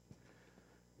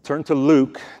Turn to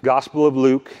Luke, Gospel of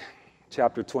Luke,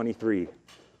 chapter 23.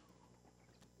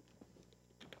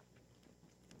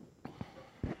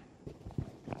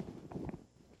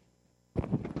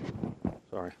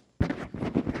 Sorry,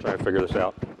 trying to figure this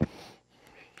out.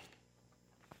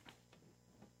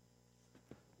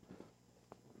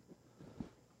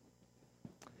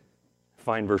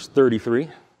 Find verse 33.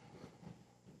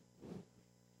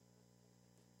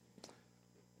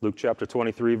 Luke chapter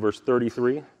 23, verse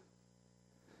 33.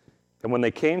 And when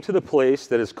they came to the place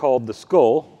that is called the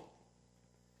Skull,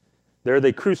 there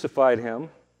they crucified him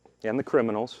and the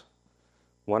criminals,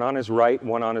 one on his right,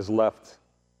 one on his left.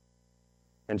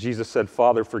 And Jesus said,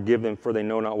 Father, forgive them, for they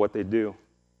know not what they do.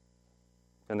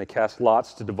 And they cast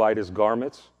lots to divide his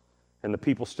garments. And the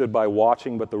people stood by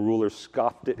watching, but the rulers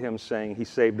scoffed at him, saying, He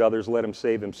saved others, let him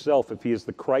save himself, if he is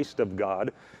the Christ of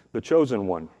God, the chosen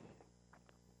one.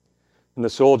 And the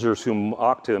soldiers who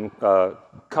mocked him,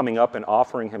 coming up and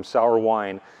offering him sour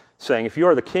wine, saying, If you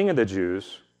are the king of the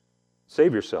Jews,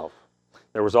 save yourself.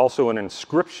 There was also an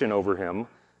inscription over him,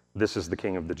 This is the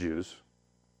king of the Jews.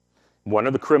 One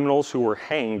of the criminals who were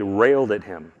hanged railed at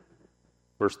him,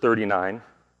 verse 39,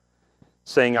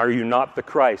 saying, Are you not the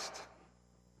Christ?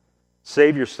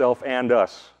 Save yourself and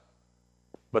us.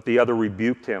 But the other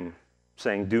rebuked him,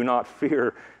 saying, Do you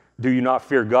not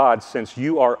fear God, since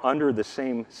you are under the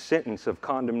same sentence of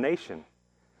condemnation?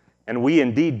 And we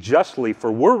indeed justly,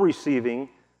 for we're receiving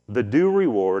the due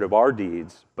reward of our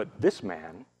deeds, but this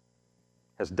man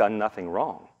has done nothing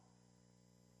wrong.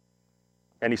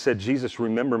 And he said, Jesus,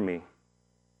 remember me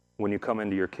when you come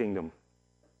into your kingdom.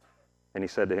 And he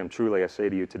said to him, Truly I say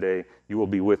to you today, you will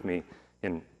be with me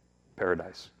in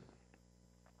paradise.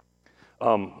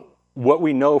 What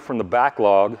we know from the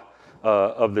backlog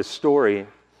of this story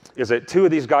is that two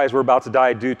of these guys were about to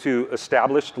die due to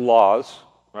established laws,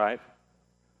 right?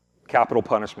 Capital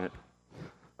punishment.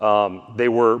 They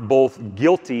were both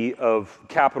guilty of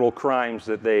capital crimes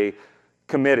that they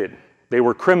committed. They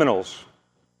were criminals.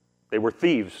 They were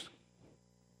thieves.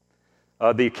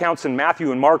 The accounts in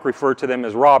Matthew and Mark refer to them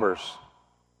as robbers.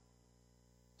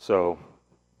 So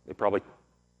they probably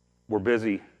were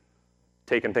busy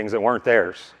taking things that weren't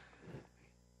theirs.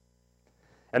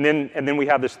 And then we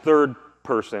have this third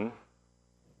person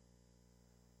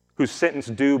whose sentence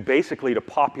due basically to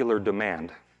popular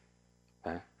demand.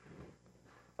 Okay?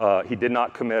 He did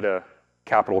not commit a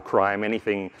capital crime,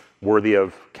 anything worthy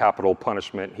of capital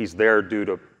punishment. He's there due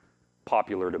to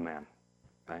popular demand.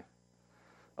 Okay?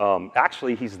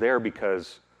 Actually, he's there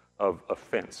because of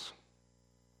offense.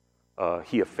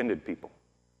 He offended people.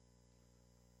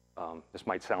 This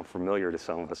might sound familiar to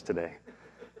some of us today.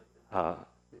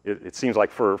 It seems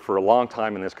like for a long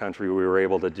time in this country, we were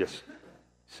able to just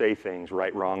say things,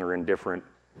 right, wrong, or indifferent,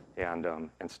 and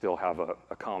still have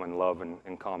a common love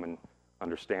and common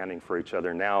understanding for each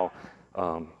other. Now,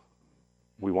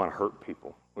 we want to hurt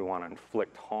people. We want to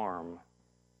inflict harm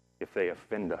if they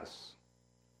offend us.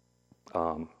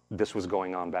 This was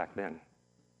going on back then,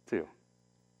 too.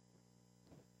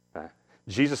 Okay?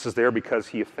 Jesus is there because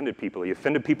he offended people. He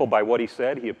offended people by what he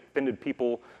said. He offended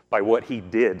people by what he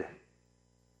did.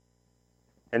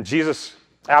 And Jesus,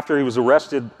 after he was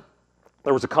arrested,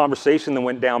 there was a conversation that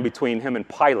went down between him and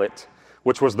Pilate,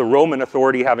 which was the Roman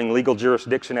authority having legal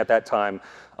jurisdiction at that time,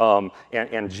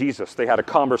 and Jesus. They had a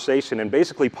conversation, and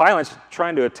basically Pilate's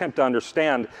trying to attempt to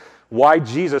understand why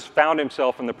Jesus found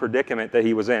himself in the predicament that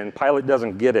he was in. Pilate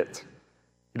doesn't get it.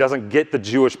 He doesn't get the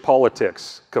Jewish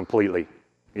politics completely,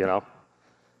 you know.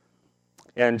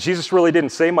 And Jesus really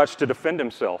didn't say much to defend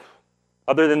himself,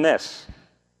 other than this.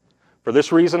 For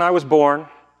this reason I was born,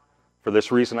 for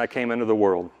this reason I came into the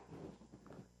world,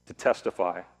 to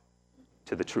testify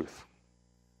to the truth.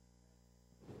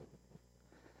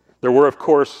 There were, of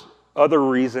course, other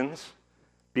reasons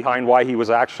behind why he was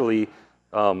actually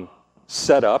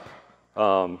set up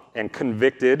and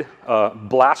convicted.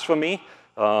 Blasphemy,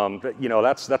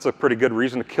 that's a pretty good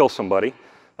reason to kill somebody.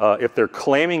 If they're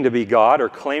claiming to be God or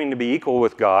claiming to be equal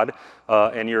with God,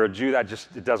 and you're a Jew,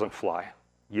 it doesn't fly.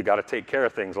 You got to take care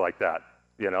of things like that,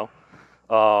 you know.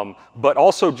 But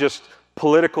also just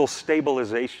political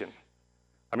stabilization.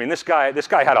 I mean, this guy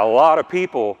had a lot of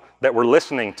people that were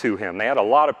listening to him. He had a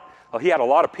lot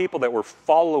of people that were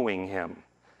following him.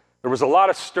 There was a lot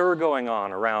of stir going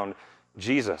on around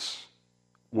Jesus,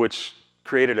 which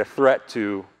created a threat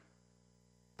to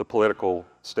the political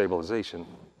stabilization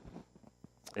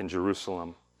in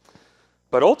Jerusalem.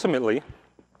 But ultimately,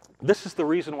 this is the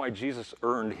reason why Jesus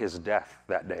earned his death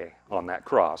that day on that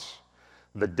cross.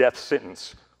 The death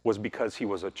sentence was because he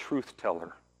was a truth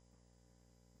teller.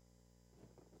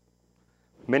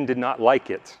 Men did not like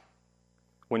it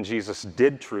when Jesus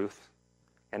did truth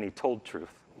and he told truth.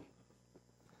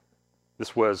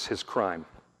 This was his crime.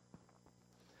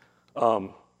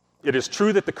 It is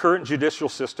true that the current judicial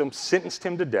system sentenced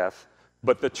him to death,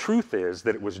 but the truth is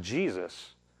that it was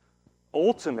Jesus,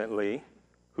 ultimately,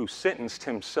 who sentenced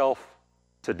himself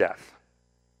to death.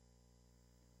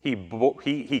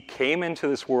 He came into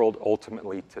this world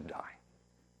ultimately to die.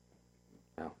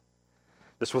 Now,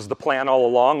 this was the plan all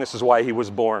along. This is why he was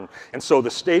born. And so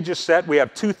the stage is set. We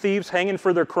have two thieves hanging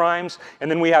for their crimes, and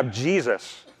then we have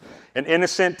Jesus, an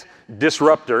innocent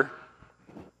disruptor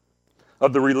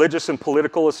of the religious and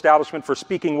political establishment for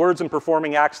speaking words and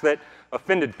performing acts that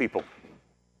offended people.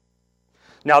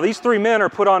 Now, these three men are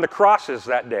put onto crosses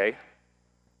that day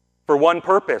for one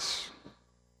purpose: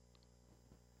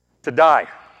 to die.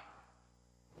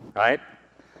 Right?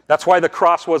 That's why the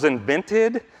cross was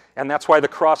invented, and that's why the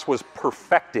cross was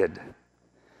perfected.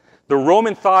 The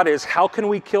Roman thought is, how can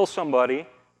we kill somebody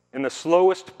in the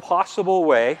slowest possible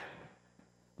way,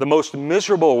 the most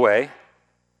miserable way,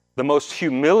 the most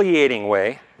humiliating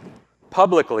way,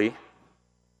 publicly,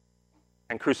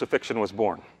 and crucifixion was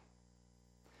born.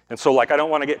 And so, I don't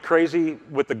want to get crazy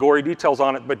with the gory details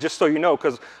on it, but just so you know,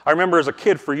 because I remember as a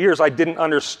kid for years, I didn't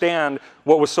understand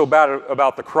what was so bad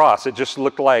about the cross. It just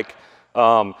looked like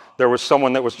there was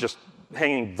someone that was just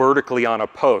hanging vertically on a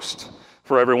post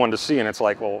for everyone to see, and it's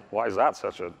like, well, why is that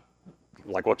such a,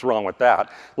 what's wrong with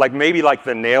that? Maybe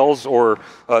the nails or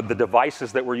the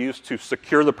devices that were used to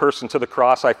secure the person to the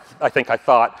cross, I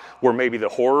thought were maybe the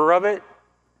horror of it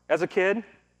as a kid,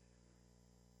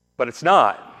 but it's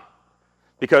not.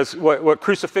 Because what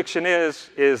crucifixion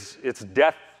is it's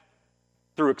death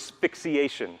through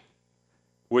asphyxiation,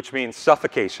 which means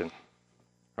suffocation,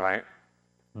 right?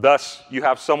 Thus, you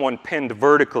have someone pinned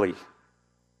vertically.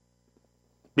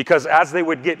 Because as they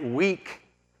would get weak,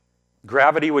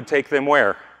 gravity would take them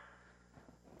where?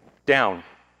 Down.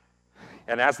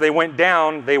 And as they went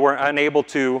down, they were unable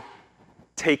to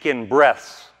take in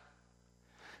breaths.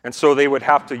 And so they would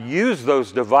have to use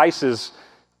those devices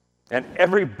and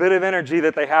every bit of energy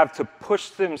that they have to push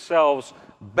themselves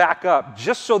back up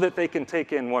just so that they can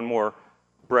take in one more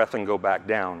breath and go back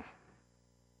down.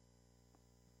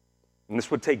 And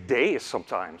this would take days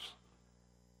sometimes.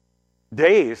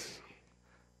 Days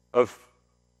of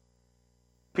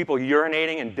people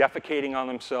urinating and defecating on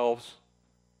themselves.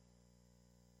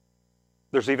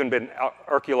 There's even been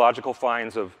archaeological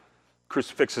finds of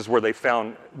crucifixes where they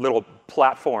found little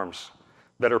platforms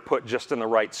that are put just in the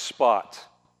right spot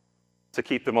to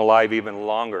keep them alive even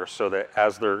longer, so that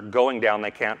as they're going down,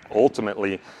 they can't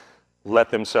ultimately let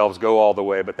themselves go all the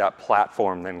way, but that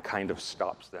platform then kind of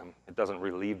stops them. It doesn't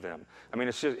relieve them. I mean,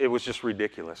 it was just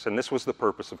ridiculous. And this was the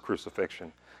purpose of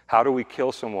crucifixion. How do we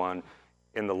kill someone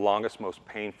in the longest, most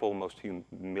painful, most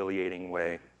humiliating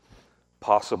way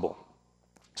possible?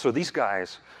 So these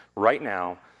guys, right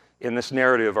now, in this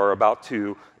narrative, are about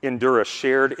to endure a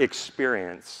shared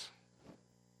experience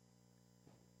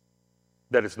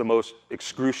that is the most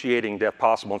excruciating death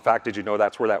possible. In fact, did you know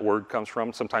that's where that word comes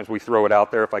from? Sometimes we throw it out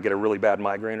there. If I get a really bad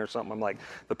migraine or something, I'm like,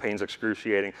 the pain's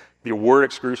excruciating. The word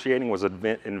excruciating was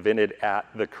invented at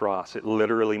the cross. It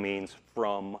literally means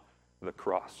from the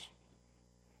cross.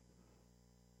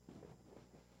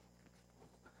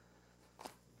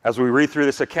 As we read through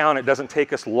this account, it doesn't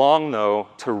take us long, though,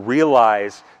 to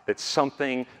realize that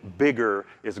something bigger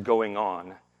is going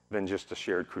on than just a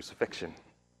shared crucifixion.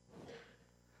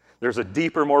 There's a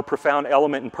deeper, more profound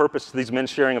element and purpose to these men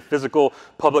sharing a physical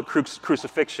public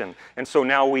crucifixion. And so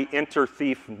now we enter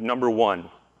thief number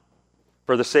one.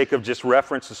 For the sake of just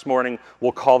reference this morning,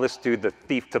 we'll call this dude the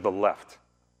thief to the left.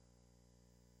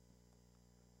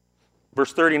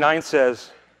 Verse 39 says,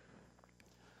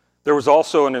 there was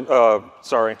also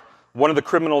one of the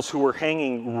criminals who were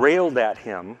hanging railed at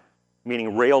him,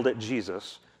 meaning railed at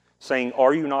Jesus, saying,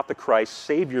 "Are you not the Christ?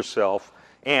 Save yourself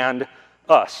and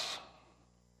us."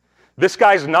 This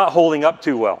guy's not holding up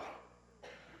too well.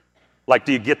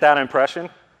 Do you get that impression?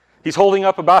 He's holding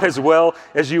up about as well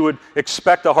as you would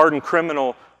expect a hardened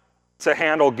criminal to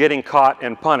handle getting caught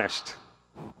and punished.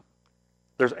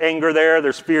 There's anger there,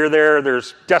 there's fear there,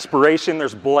 there's desperation,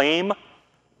 there's blame.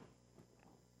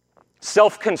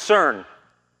 Self-concern.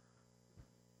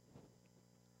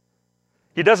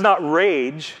 He does not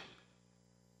rage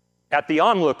at the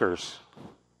onlookers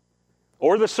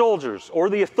or the soldiers or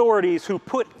the authorities who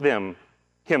put him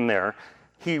there.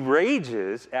 He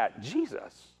rages at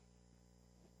Jesus,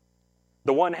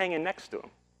 the one hanging next to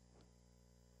him.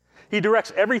 He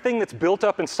directs everything that's built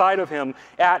up inside of him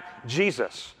at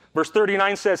Jesus. Verse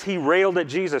 39 says he railed at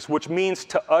Jesus, which means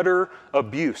to utter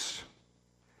abuse.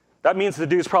 That means the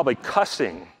dude's probably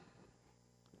cussing.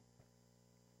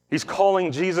 He's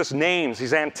calling Jesus names.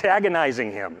 He's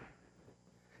antagonizing him.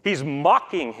 He's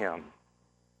mocking him.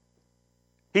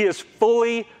 He is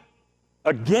fully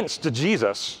against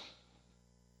Jesus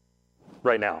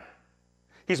right now.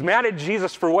 He's mad at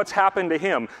Jesus for what's happened to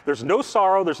him. There's no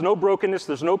sorrow, there's no brokenness,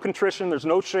 there's no contrition, there's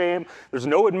no shame, there's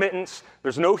no admittance,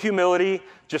 there's no humility,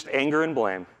 just anger and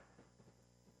blame.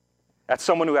 That's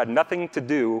someone who had nothing to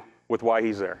do with why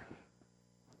he's there.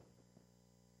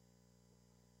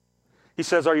 He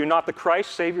says, "Are you not the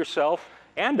Christ? Save yourself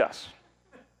and us."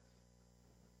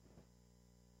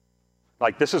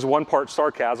 Like, this is one part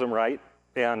sarcasm, right?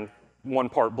 And one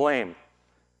part blame.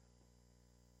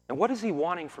 And what is he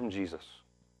wanting from Jesus?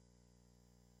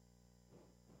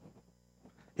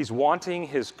 He's wanting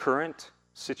his current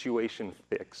situation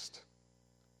fixed,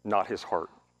 not his heart.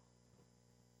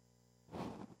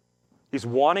 He's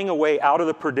wanting a way out of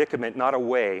the predicament, not a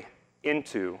way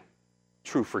into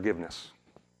true forgiveness.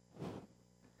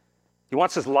 He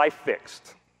wants his life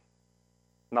fixed,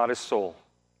 not his soul.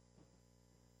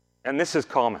 And this is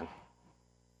common.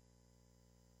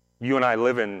 You and I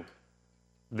live in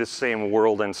this same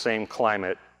world and same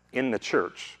climate in the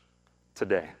church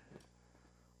today.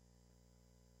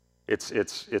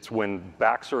 It's when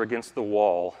backs are against the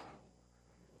wall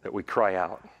that we cry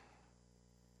out.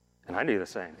 And I do the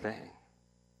same thing,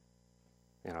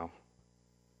 you know.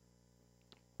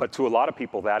 But to a lot of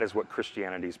people, that is what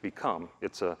Christianity's become.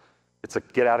 It's a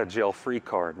get out of jail free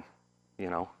card, you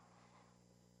know.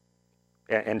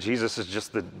 And Jesus is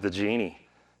just the genie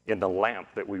in the lamp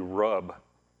that we rub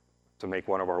to make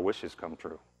one of our wishes come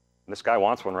true. And this guy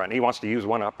wants one right now. He wants to use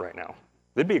one up right now.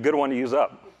 It'd be a good one to use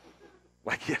up.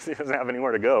 Like, he doesn't have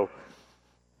anywhere to go.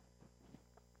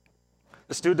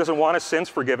 This dude doesn't want his sins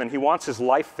forgiven. He wants his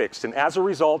life fixed. And as a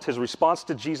result, his response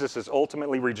to Jesus is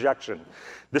ultimately rejection.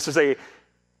 This is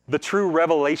the true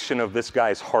revelation of this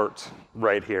guy's heart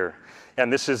right here.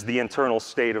 And this is the internal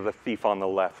state of the thief on the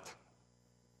left.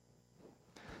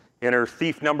 Enter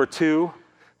thief number 2,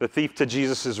 the thief to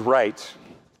Jesus' right.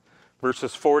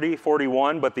 Verses 40,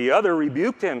 41, but the other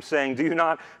rebuked him, saying, "Do you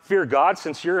not fear God,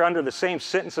 since you're under the same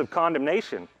sentence of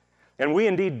condemnation? And we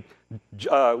indeed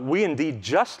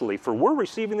justly, for we're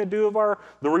receiving the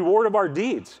reward of our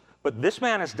deeds. But this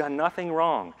man has done nothing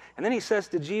wrong." And then he says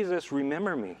to Jesus,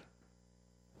 "Remember me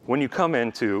when you come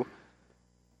into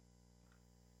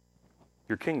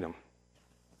your kingdom."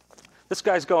 This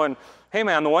guy's going, "Hey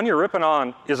man, the one you're ripping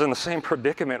on is in the same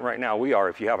predicament right now we are,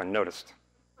 if you haven't noticed."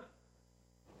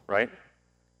 Right?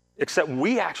 Except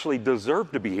we actually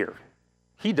deserve to be here.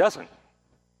 He doesn't.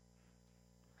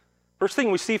 First thing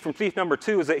we see from thief number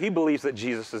 2 is that he believes that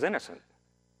Jesus is innocent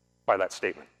by that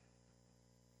statement.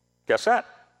 Guess that?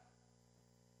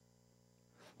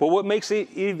 But what makes it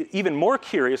even more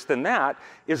curious than that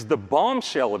is the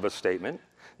bombshell of a statement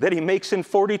that he makes in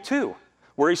 42,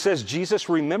 where he says, "Jesus,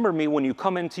 remember me when you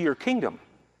come into your kingdom."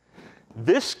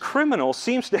 This criminal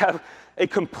seems to have a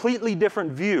completely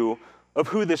different view of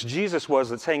who this Jesus was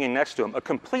that's hanging next to him, a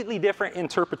completely different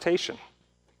interpretation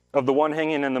of the one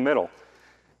hanging in the middle.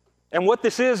 And what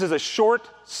this is a short,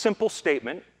 simple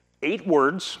statement, 8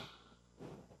 words,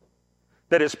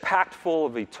 that is packed full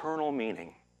of eternal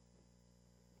meaning.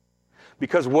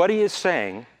 Because what he is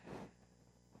saying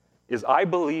is, I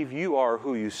believe you are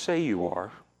who you say you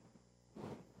are.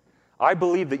 I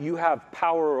believe that you have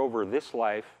power over this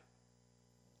life,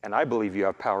 and I believe you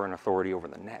have power and authority over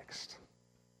the next.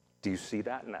 Do you see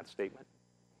that in that statement?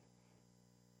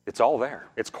 It's all there.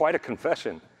 It's quite a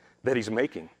confession that he's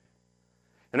making.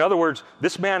 In other words,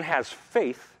 this man has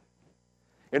faith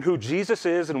in who Jesus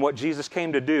is and what Jesus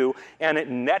came to do, and it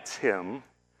nets him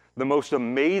the most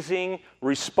amazing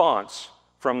response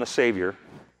from the Savior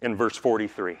in verse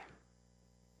 43.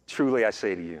 "Truly I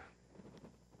say to you,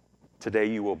 today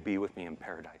you will be with me in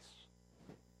paradise."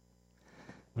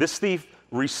 This thief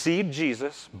received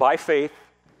Jesus by faith,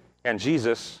 and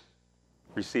Jesus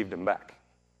received him back.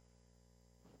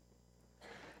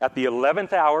 At the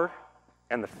 11th hour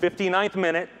and the 59th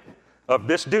minute of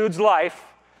this dude's life,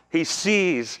 he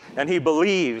sees and he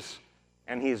believes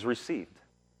and he's received.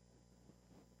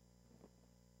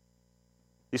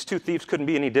 These 2 thieves couldn't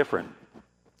be any different.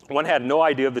 One had no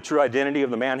idea of the true identity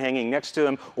of the man hanging next to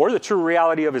him or the true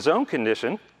reality of his own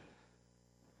condition,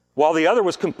 while the other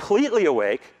was completely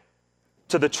awake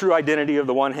to the true identity of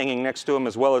the one hanging next to him,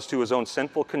 as well as to his own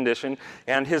sinful condition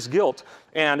and his guilt.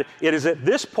 And it is at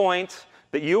this point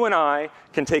that you and I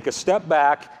can take a step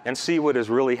back and see what is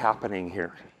really happening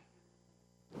here.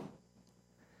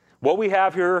 What we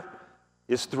have here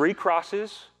is 3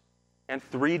 crosses and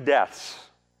 3 deaths.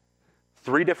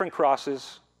 3 different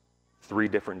crosses, 3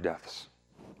 different deaths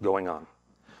going on.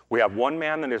 We have one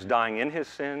man that is dying in his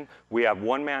sin. We have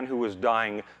one man who is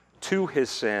dying to his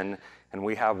sin. And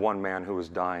we have one man who is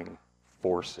dying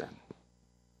for sin.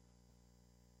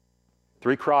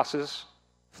 3 crosses,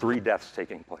 3 deaths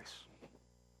taking place.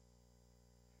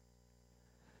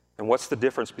 And what's the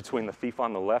difference between the thief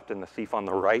on the left and the thief on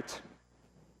the right?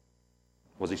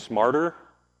 Was he smarter?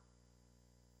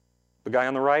 The guy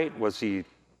on the right? Was he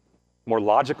more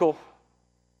logical?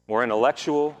 More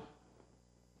intellectual?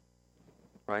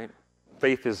 Right?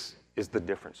 Faith is the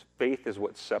difference. Faith is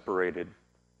what separated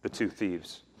the 2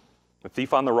 thieves. The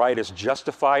thief on the right is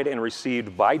justified and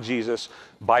received by Jesus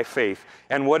by faith.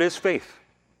 And what is faith?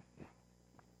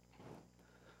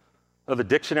 Well, the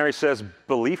dictionary says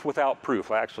belief without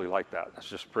proof. I actually like that. That's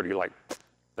just pretty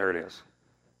there it is.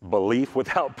 Belief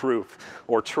without proof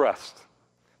or trust.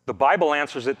 The Bible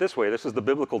answers it this way. This is the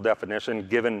biblical definition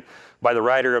given by the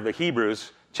writer of the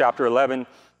Hebrews, chapter 11,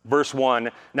 verse 1.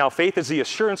 Now faith is the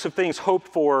assurance of things hoped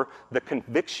for, the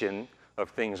conviction of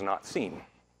things not seen.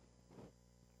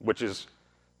 Which is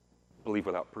belief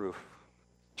without proof.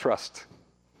 Trust,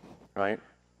 right?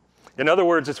 In other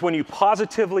words, it's when you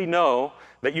positively know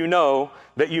that you know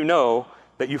that you know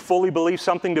that you fully believe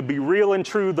something to be real and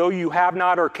true, though you have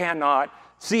not or cannot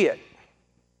see it.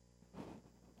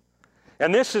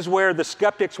 And this is where the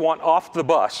skeptics want off the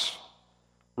bus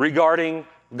regarding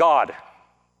God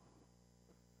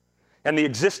and the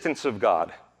existence of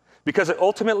God, because it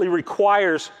ultimately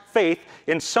requires faith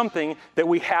in something that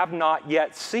we have not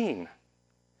yet seen.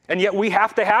 And yet we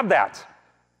have to have that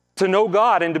to know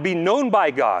God and to be known by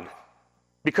God,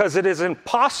 because it is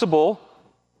impossible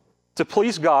to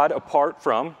please God apart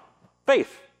from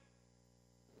faith.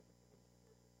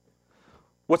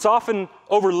 What's often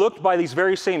overlooked by these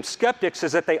very same skeptics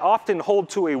is that they often hold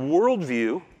to a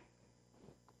worldview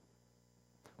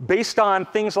based on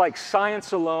things like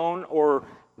science alone or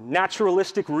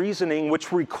naturalistic reasoning,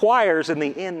 which requires in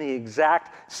the end the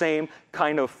exact same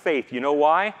kind of faith. You know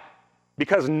why?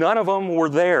 Because none of them were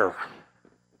there.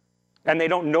 And they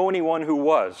don't know anyone who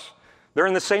was. They're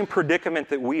in the same predicament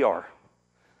that we are.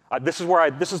 This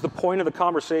is the point of the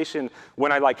conversation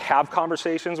when I have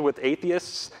conversations with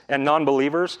atheists and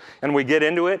non-believers, and we get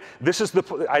into it.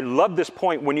 I love this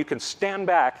point when you can stand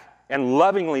back and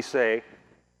lovingly say,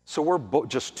 so we're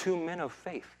just 2 men of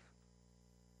faith.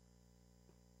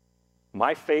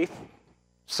 My faith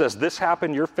says this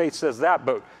happened, your faith says that,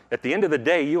 but at the end of the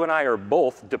day, you and I are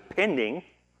both depending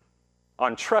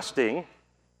on trusting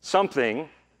something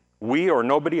we or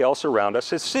nobody else around us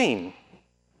has seen.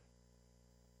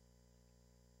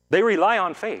 They rely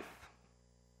on faith.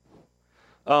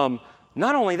 Not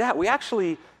only that, we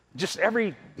actually, just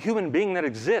every human being that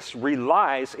exists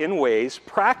relies in ways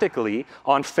practically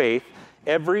on faith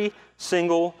every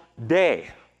single day.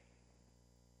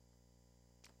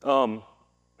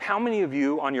 How many of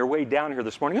you on your way down here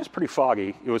this morning, it was pretty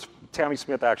foggy. Tammy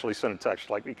Smith actually sent a text,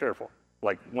 be careful.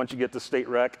 Once you get to State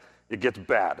Rec, it gets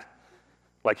bad.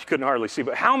 You couldn't hardly see.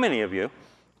 But how many of you,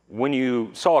 when you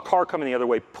saw a car coming the other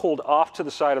way, pulled off to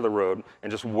the side of the road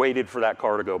and just waited for that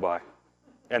car to go by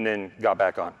and then got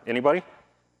back on? Anybody?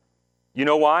 You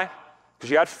know why? Because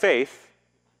you had faith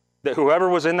that whoever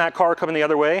was in that car coming the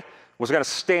other way was going to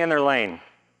stay in their lane.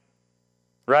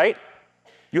 Right?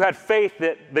 You had faith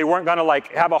that they weren't going to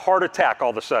have a heart attack all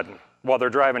of a sudden while they're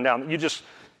driving down.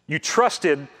 You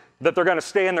trusted that they're going to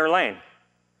stay in their lane.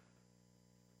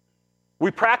 We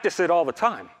practice it all the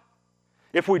time.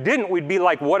 If we didn't, we'd be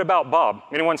like, what about Bob?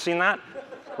 Anyone seen that?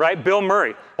 Right? Bill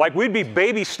Murray. We'd be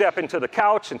baby stepping to the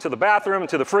couch and to the bathroom and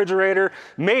to the refrigerator.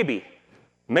 Maybe.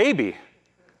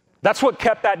 That's what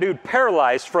kept that dude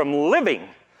paralyzed from living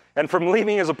and from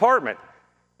leaving his apartment,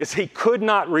 is he could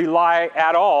not rely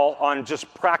at all on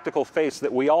just practical faith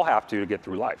that we all have to get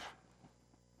through life.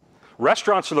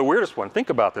 Restaurants are the weirdest one. Think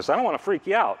about this. I don't want to freak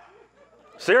you out.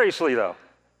 Seriously, though.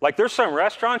 There's some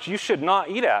restaurants you should not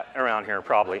eat at around here,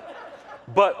 probably.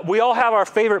 But we all have our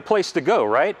favorite place to go,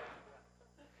 right?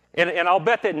 And I'll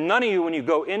bet that none of you, when you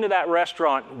go into that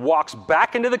restaurant, walks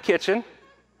back into the kitchen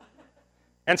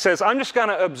and says, I'm just going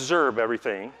to observe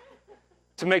everything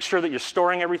to make sure that you're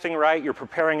storing everything right, you're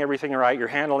preparing everything right, you're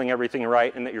handling everything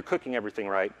right, and that you're cooking everything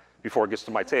right before it gets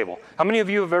to my table. How many of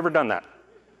you have ever done that?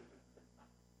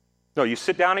 No, you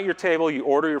sit down at your table, you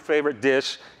order your favorite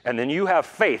dish, and then you have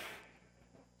faith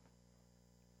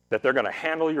that they're going to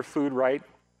handle your food right,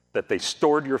 that they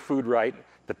stored your food right,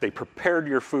 that they prepared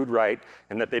your food right,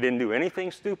 and that they didn't do anything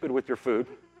stupid with your food,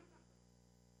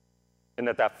 and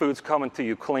that food's coming to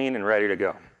you clean and ready to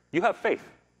go. You have faith.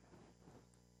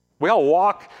 We all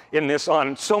walk in this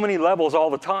on so many levels all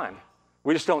the time.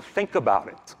 We just don't think about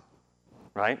it,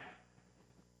 right?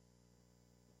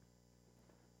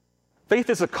 Faith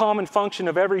is a common function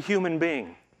of every human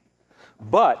being.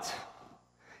 But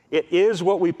it is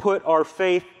what we put our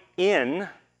faith in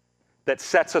that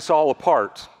sets us all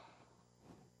apart.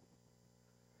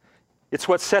 It's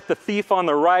what set the thief on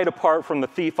the right apart from the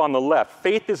thief on the left.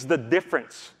 Faith is the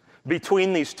difference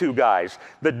between these two guys,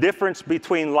 the difference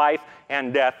between life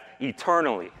and death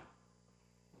eternally.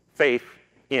 Faith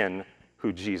in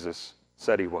who Jesus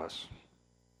said he was.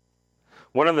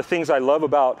 One of the things I love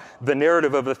about the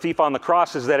narrative of the thief on the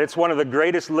cross is that it's one of the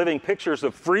greatest living pictures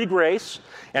of free grace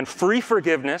and free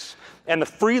forgiveness and the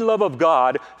free love of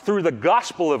God through the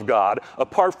gospel of God,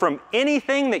 apart from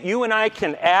anything that you and I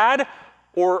can add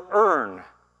or earn.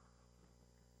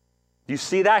 Do you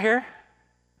see that here?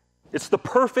 It's the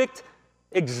perfect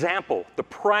example, the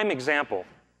prime example.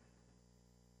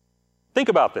 Think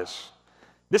about this.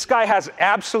 This guy has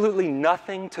absolutely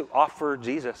nothing to offer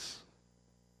Jesus.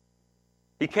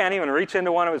 He can't even reach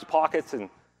into one of his pockets and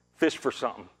fish for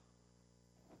something.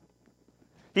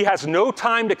 He has no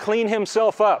time to clean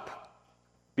himself up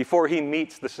before he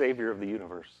meets the Savior of the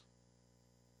universe.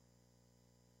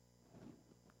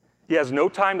 He has no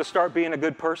time to start being a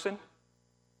good person.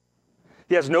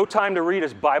 He has no time to read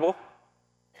his Bible.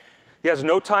 He has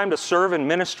no time to serve in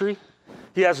ministry.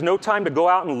 He has no time to go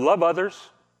out and love others.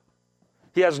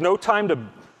 He has no time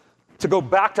to go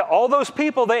back to all those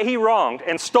people that he wronged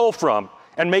and stole from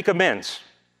and make amends.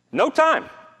 No time.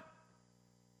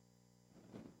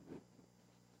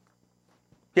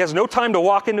 He has no time to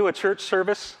walk into a church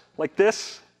service like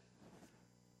this.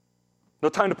 No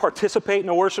time to participate in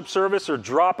a worship service or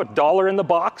drop $1 in the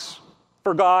box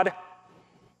for God.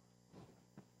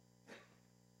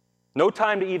 No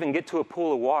time to even get to a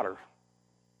pool of water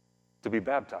to be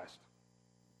baptized.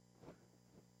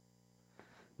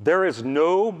 There is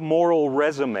no moral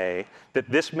resume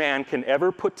that this man can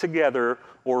ever put together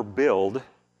or build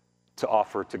to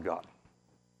offer to God.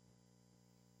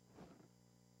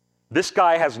 This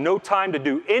guy has no time to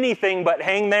do anything but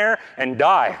hang there and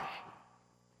die.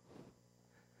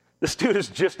 This dude is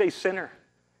just a sinner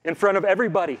in front of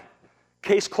everybody.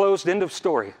 Case closed, end of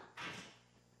story.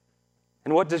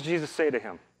 And what does Jesus say to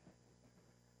him?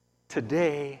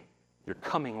 Today, you're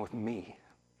coming with me.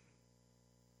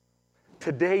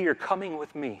 Today, you're coming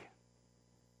with me.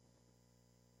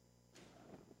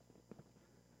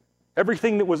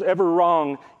 Everything that was ever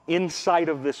wrong inside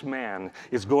of this man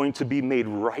is going to be made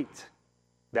right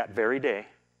that very day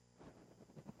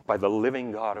by the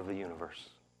living God of the universe,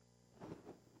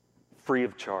 free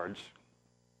of charge,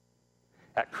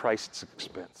 at Christ's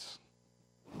expense.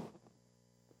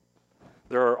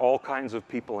 There are all kinds of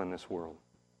people in this world.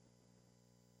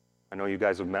 I know you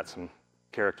guys have met some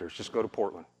characters. Just go to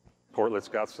Portland. Portland's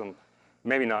got some,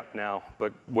 maybe not now,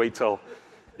 but wait till,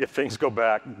 if things go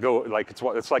back,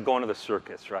 it's like going to the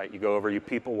circus, right? You go over, you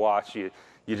people watch, you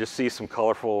just see some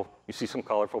colorful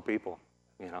people,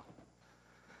 you know.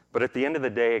 But at the end of the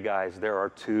day, guys, there are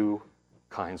two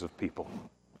kinds of people.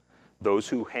 Those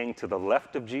who hang to the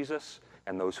left of Jesus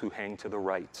and those who hang to the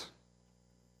right.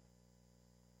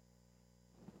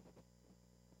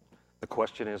 The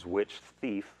question is, which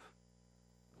thief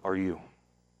are you?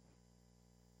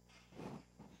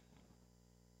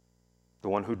 The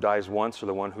one who dies once or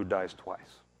the one who dies twice?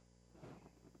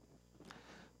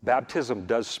 Baptism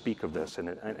does speak of this, and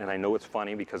I know it's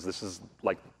funny because this is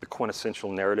like the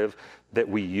quintessential narrative that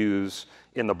we use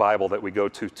in the Bible that we go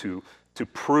to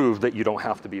prove that you don't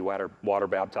have to be water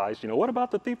baptized. You know, what about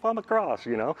the thief on the cross?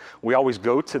 You know, we always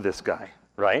go to this guy,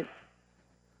 right?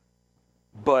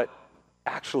 But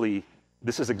actually,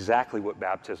 this is exactly what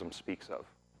baptism speaks of,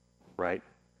 right?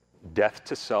 Death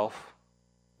to self,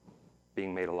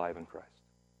 being made alive in Christ.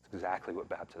 It's exactly what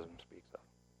baptism speaks of.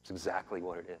 It's exactly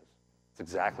what it is. It's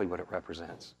exactly what it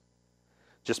represents.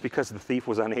 Just because the thief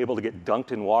was unable to get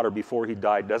dunked in water before he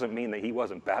died doesn't mean that he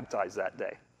wasn't baptized that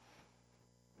day.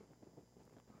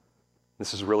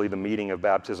 This is really the meaning of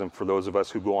baptism for those of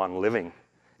us who go on living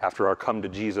after our come to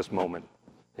Jesus moment,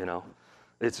 you know.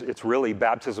 It's really,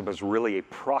 baptism is really a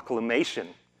proclamation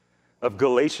of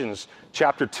Galatians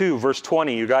chapter 2, verse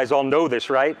 20. You guys all know this,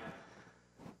 right?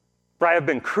 For I have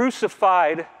been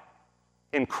crucified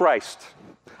in Christ.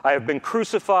 I have been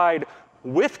crucified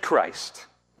with Christ.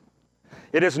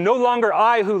 It is no longer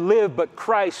I who live, but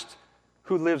Christ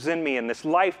who lives in me. In this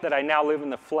life that I now live in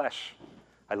the flesh,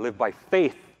 I live by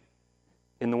faith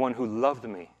in the one who loved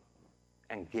me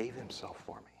and gave himself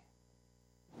for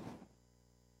me.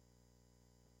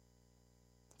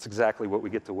 It's exactly what we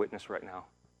get to witness right now.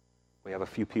 We have a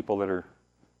few people that are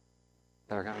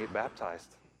going to get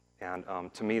baptized. And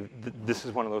to me, this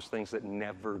is one of those things that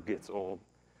never gets old.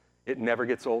 It never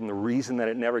gets old, and the reason that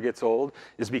it never gets old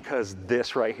is because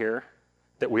this right here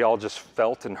that we all just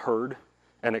felt and heard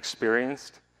and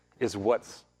experienced is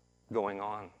what's going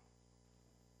on.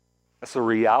 That's the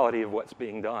reality of what's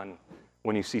being done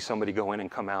when you see somebody go in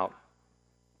and come out.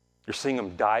 You're seeing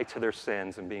them die to their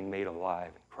sins and being made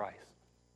alive in Christ.